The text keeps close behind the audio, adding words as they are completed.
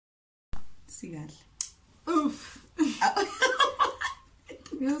Sigal. Oof.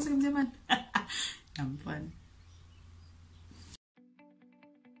 I'm fun.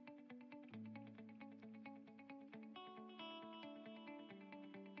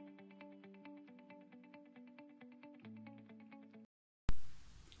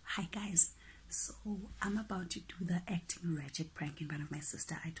 Hi guys, so I'm about to do the acting ratchet prank in front of my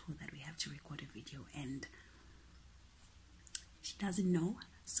sister. I told that we have to record a video and she doesn't know,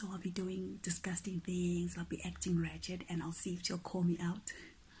 so I'll be doing disgusting things, I'll be acting ratchet, and I'll see if she'll call me out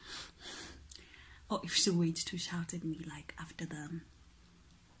or if she'll wait to shout at me like after the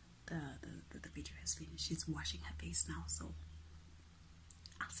video has finished. She's washing her face now, so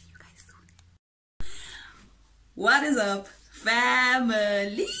I'll see you guys soon. What is up,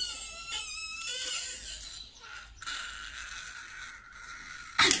 family?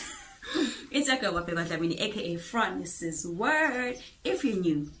 It's your girl Babhekwa Dlamini, aka from Mrs. Word. If you're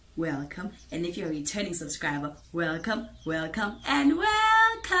new, welcome, and if you're a returning subscriber, welcome, welcome, and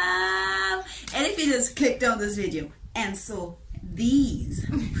welcome. And if you just clicked on this video and saw these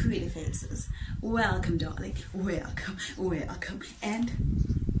pretty faces, welcome, darling, welcome, welcome, and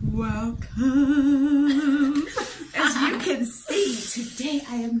welcome. As you can see, today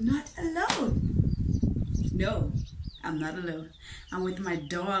I am not alone. No, I'm not alone. I'm with my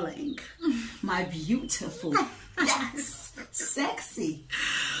darling, my beautiful, yes, sexy,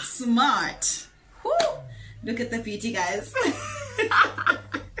 smart. Woo! Look at the beauty, guys.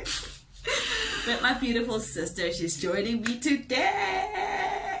 With my beautiful sister, she's joining me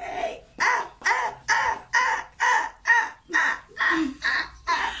today.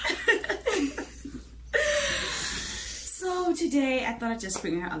 So today I thought I'd just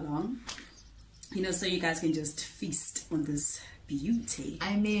bring her along, you know, so you guys can just feast on this beauty.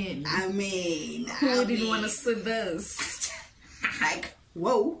 I mean, who didn't want to see this? Like,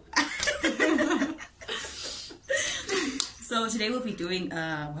 whoa. So today we'll be doing,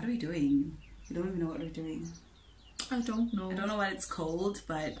 what are we doing? We don't even know what we're doing. I don't know. I don't know what it's called,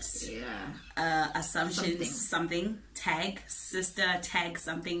 but yeah. Assumptions, something. Tag, sister, tag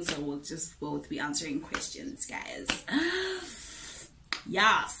something. So we'll just both be answering questions, guys.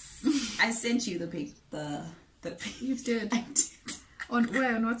 Yes. I sent you the pic. You did. I did. On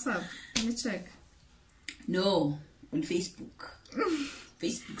where? On WhatsApp? Let me check. No, on Facebook.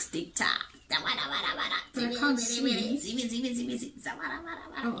 Facebook's TikTok. But I can't see.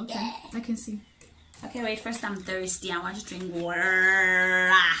 Oh, okay. Yeah. I can see. Okay, wait. First, I'm thirsty. I want to drink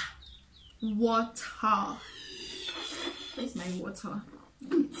water. Water. Where's my water?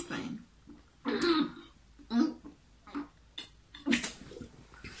 It's fine.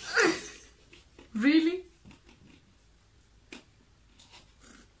 Really?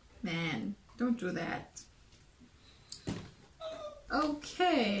 Man, don't do that.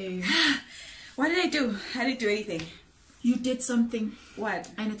 Okay. What did I do? I didn't do anything. You did something.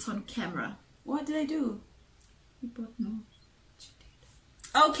 What? And it's on camera. What did I do? You both know.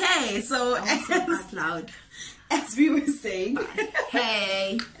 Okay, so out loud. As we were saying,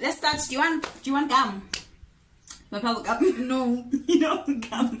 hey, let's start. Do you want gum? My public gum? No. You don't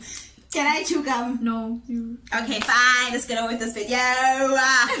gum. Can I chew gum? No. You. Okay, fine. Let's get on with this video.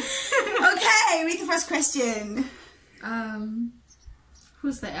 Okay, read the first question.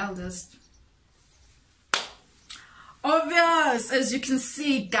 Who's the eldest? Obvious, as you can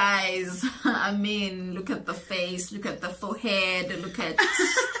see, guys. I mean, look at the face, look at the forehead, look at...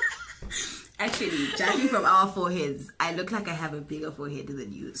 Actually, judging from our foreheads, I look like I have a bigger forehead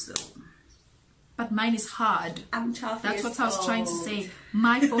than you, so... But mine is hard. I'm 12 That's years what I was trying to say.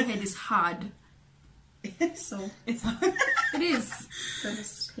 My forehead is hard. So, it's hard. It is. That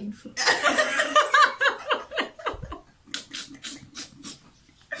is painful.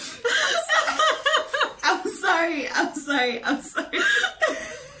 I'm sorry.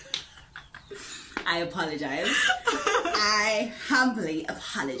 I apologize. I humbly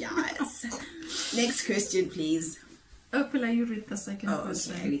apologize. Next question, please. Oh, Pila, you read the second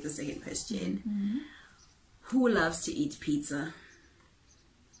question. Okay, I read the second question. Who loves to eat pizza?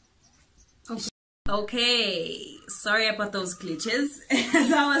 Okay. Sorry about those glitches.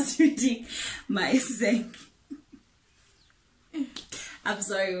 As I was reading my thing. I'm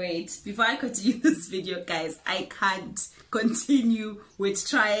sorry, wait. Before I continue this video, guys, I can't continue with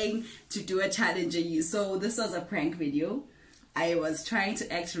trying to do a challenge on you. So this was a prank video. I was trying to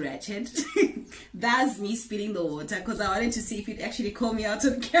act ratchet. That's me spilling the water because I wanted to see if you'd actually call me out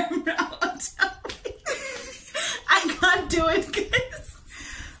on camera. I can't do it, guys.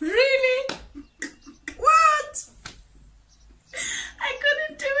 Really? What? I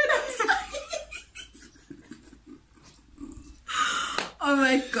couldn't do it. I'm sorry. Oh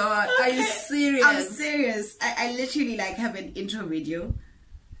my god. god, are you serious? I'm serious. I literally like have an intro video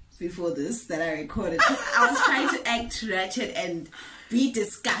before this that I recorded. I was trying to act ratchet and be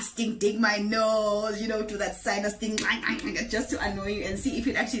disgusting, dig my nose, you know, do that sinus thing, just to annoy you and see if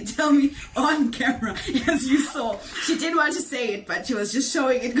you'd actually tell me on camera. As you saw, she didn't want to say it, but she was just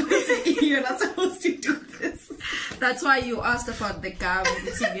showing it because you're not supposed to do this. That's why you asked about the gum.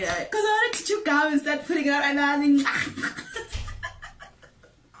 Because I wanted to chew gum and start putting it out and I think,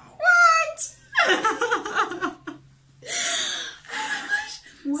 what?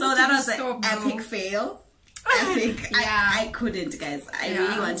 So that was an epic fail. Epic. Yeah. I couldn't, guys. I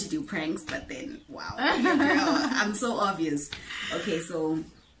really want to do pranks, but then wow, girl, I'm so obvious. Okay, so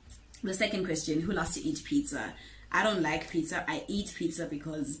the second question: who loves to eat pizza? I don't like pizza. I eat pizza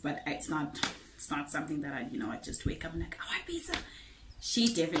but it's not something that I just wake up and like, I want pizza.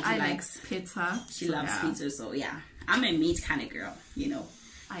 She definitely likes pizza. She loves pizza, so yeah, I'm a meat kind of girl.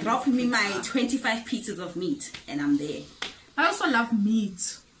 Drop me my 25 pieces of meat and I'm there. I also love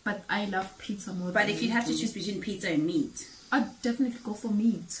meat, but I love pizza more. But if you have to choose between pizza and meat, I'd definitely go for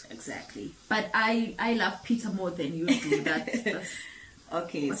meat. Exactly. But I love pizza more than you do. That's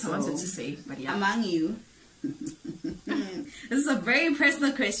okay. What I wanted to say. But yeah, among you, this is a very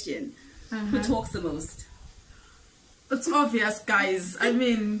personal question. Who talks the most? It's obvious, guys. I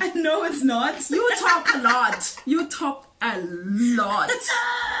mean, no, it's not. You talk a lot. You talk a lot.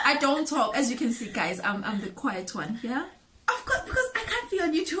 I don't talk. As you can see, guys, I'm the quiet one. Yeah. Of course, because I can't be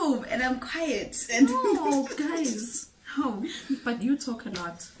on YouTube and I'm quiet. And no, guys. No, but you talk a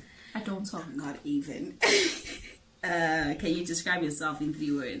lot. I don't talk. Not even. Can you describe yourself in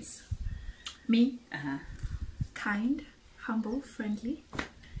 3 words? Me? Kind, humble, friendly.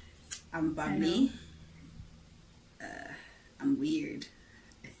 I'm bubbly. I'm weird.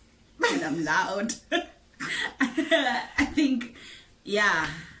 And I'm loud. I think, yeah.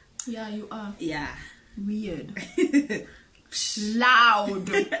 Yeah, you are. Yeah. Weird. Loud.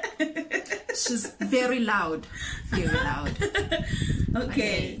 She's very loud. Very loud.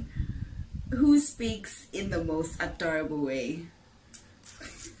 Okay. Who speaks in the most adorable way?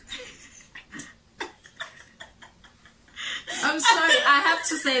 I'm sorry, I have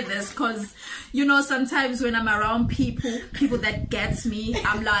to say this because, sometimes when I'm around people that gets me,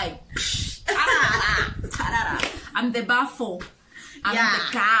 I'm like, I'm the buffo. I'm the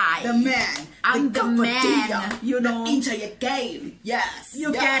guy. The man. I'm the man. Into your game. Yes.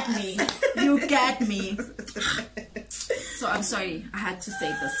 You get me. You get me. So I'm sorry, I had to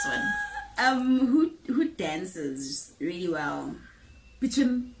say this one. Who dances really well?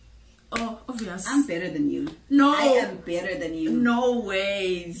 Obvious. I'm better than you. No. I am better than you. No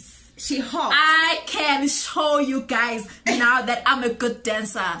ways. She hops. I can show you guys now that I'm a good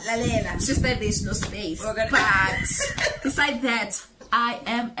dancer. It's just that there's no space. But besides that, I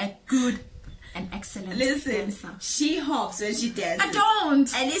am a good and excellent dancer. She hops when she dances. I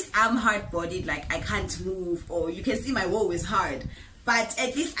don't. At least I'm hard-bodied, like I can't move, or you can see my whoa is hard. But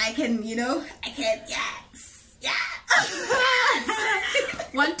at least I can, yes. Yeah.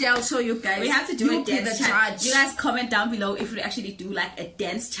 One day I'll show you guys. We have to do a dance challenge. You guys comment down below if we actually do like a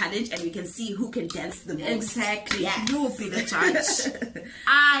dance challenge and we can see who can dance the most. Exactly. Yes. You will be the judge.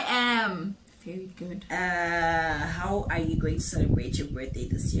 I am very good. How are you going to celebrate your birthday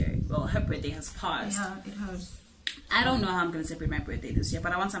this year? Well, her birthday has passed. Yeah, it has. I don't know how I'm going to celebrate my birthday this year,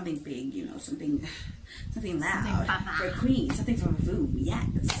 but I want something big, something loud. For a queen, something from a room.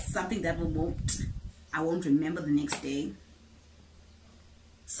 Yes. Something that I won't remember the next day.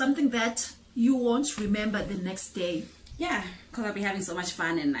 Something that you won't remember the next day. Yeah, because I'll be having so much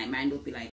fun and my mind will be like,